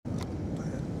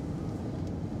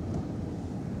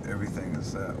everything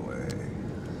is that way.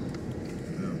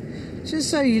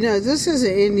 Just so you know, this is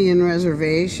an Indian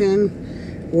reservation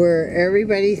where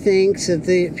everybody thinks that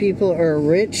the people are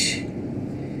rich.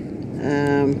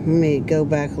 Let me go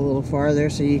back a little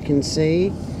farther so you can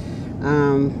see.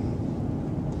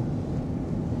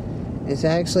 It's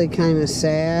actually kind of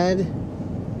sad.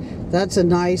 That's a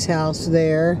nice house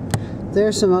there.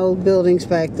 There's some old buildings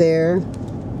back there.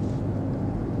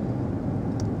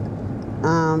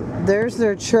 There's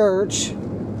their church.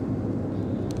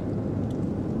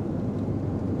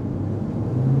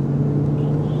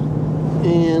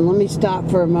 And let me stop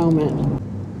for a moment.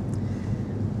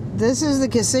 This is the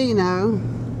casino.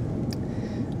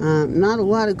 Not a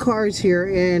lot of cars here,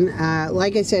 and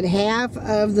like I said, half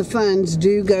of the funds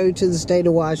do go to the state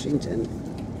of Washington.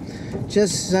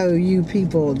 Just so you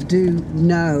people do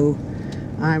know,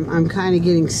 I'm kind of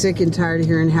getting sick and tired of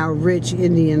hearing how rich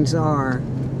Indians are.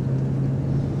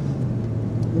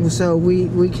 So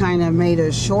we kind of made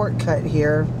a shortcut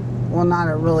here. Well, not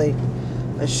really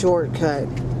a shortcut.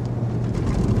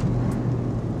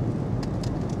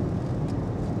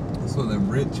 So them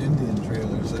rich Indian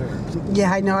trailers there.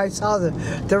 Yeah, I know. I saw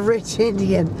the rich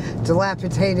Indian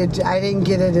dilapidated. I didn't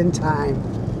get it in time.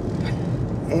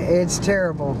 It's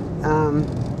terrible.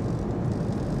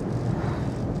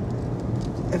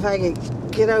 If I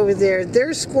could get over there,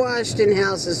 they're squashed in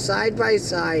houses side by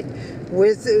side.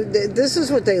 This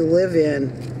is what they live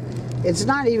in. It's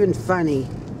not even funny,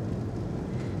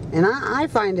 and I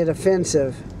find it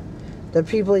offensive that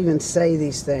people even say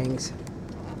these things.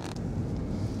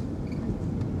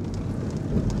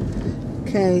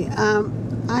 Okay,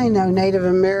 I know Native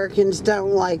Americans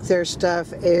don't like their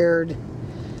stuff aired.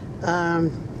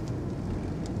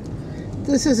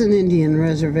 This is an Indian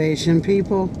reservation,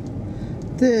 people.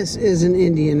 This is an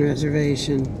Indian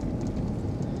reservation.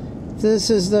 This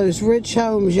is those rich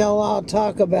homes y'all all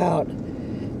talk about,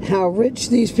 how rich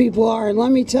these people are. And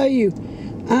let me tell you,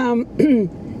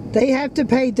 they have to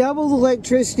pay double the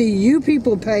electricity you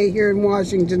people pay here in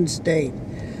Washington State.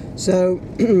 So,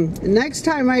 next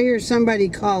time I hear somebody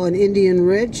call an Indian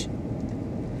rich,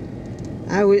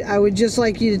 I would just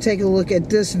like you to take a look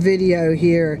at this video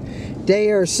here.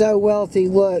 They are so wealthy.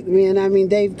 Look, man, I mean,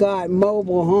 they've got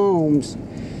mobile homes.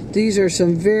 These are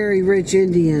some very rich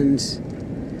Indians.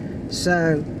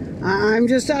 So, I'm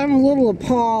a little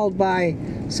appalled by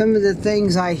some of the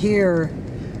things I hear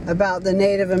about the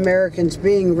Native Americans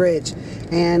being rich.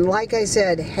 And like I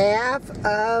said, half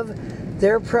of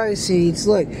their proceeds,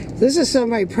 look, this is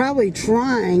somebody probably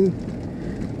trying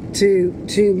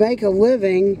to make a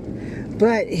living,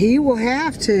 but he will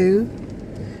have to.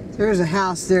 There's a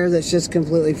house there that's just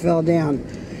completely fell down.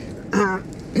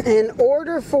 In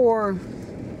order for,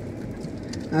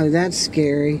 oh, that's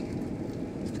scary.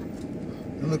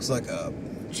 It looks like a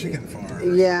chicken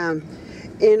farm. Yeah.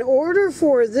 In order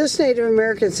for this Native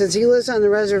American, since he lives on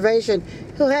the reservation,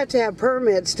 he'll have to have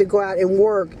permits to go out and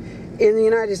work in the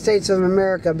United States of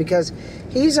America because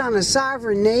he's on a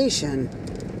sovereign nation.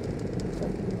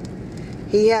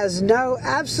 He has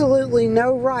absolutely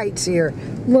no rights here.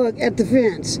 Look at the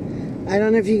fence. I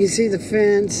don't know if you can see the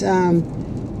fence.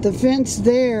 The fence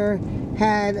there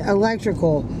had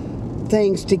electrical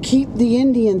things to keep the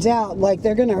Indians out, like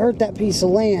they're going to hurt that piece of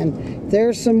land.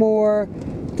 There's some more.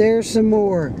 There's some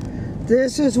more.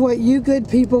 This is what you good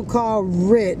people call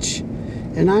rich,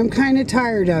 and I'm kind of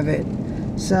tired of it.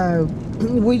 So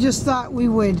we just thought we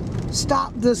would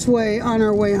stop this way on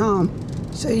our way home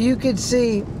so you could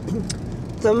see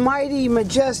the mighty,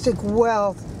 majestic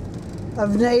wealth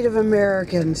of Native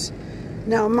Americans.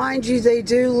 Now, mind you, they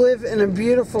do live in a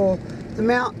beautiful, the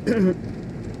mountain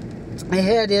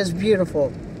ahead is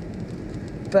beautiful.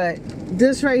 But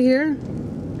this right here,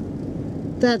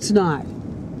 that's not.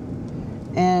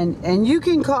 And you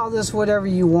can call this whatever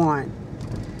you want.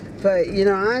 But, you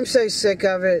know, I'm so sick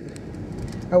of it.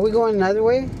 Are we going another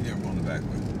way? Yeah, we're going the back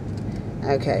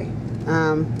way. Okay.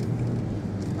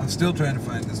 I'm still trying to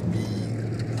find this bee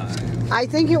hive. I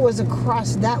think it was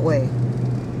across that way.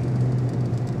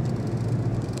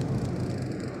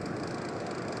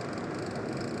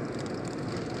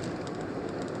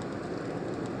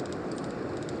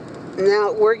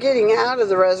 Now, we're getting out of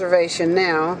the reservation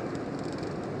now.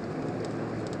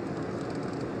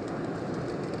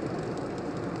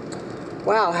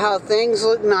 Wow, how things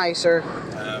look nicer.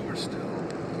 We're still.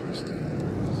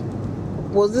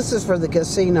 Well, this is for the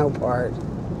casino part.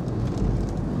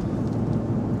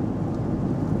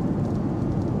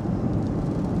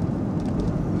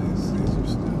 These are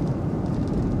still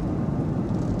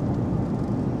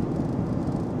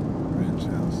rich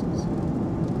houses.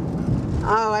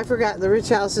 Oh, I forgot. The rich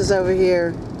house is over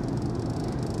here.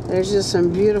 There's just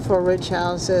some beautiful rich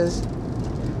houses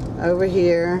over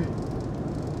here.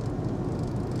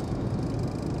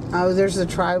 Oh, there's the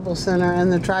tribal center,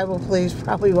 and the tribal police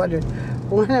probably wondered,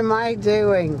 what am I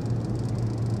doing?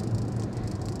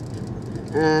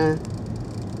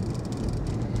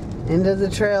 End of the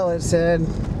trail, it said.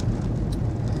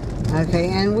 Okay,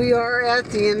 and we are at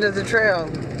the end of the trail.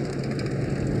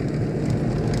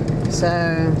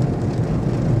 So,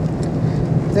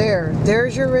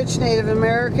 there's your rich Native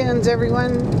Americans,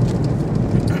 everyone.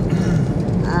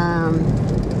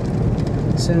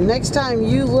 So next time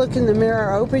you look in the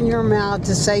mirror, open your mouth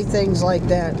to say things like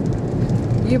that.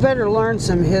 You better learn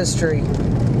some history.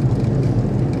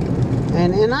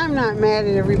 And I'm not mad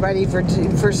at everybody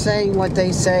for saying what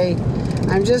they say.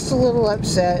 I'm just a little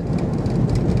upset.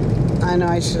 I know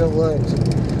I should have looked.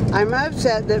 I'm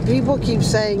upset that people keep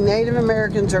saying Native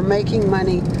Americans are making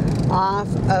money off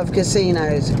of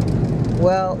casinos.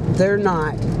 Well, they're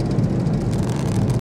not.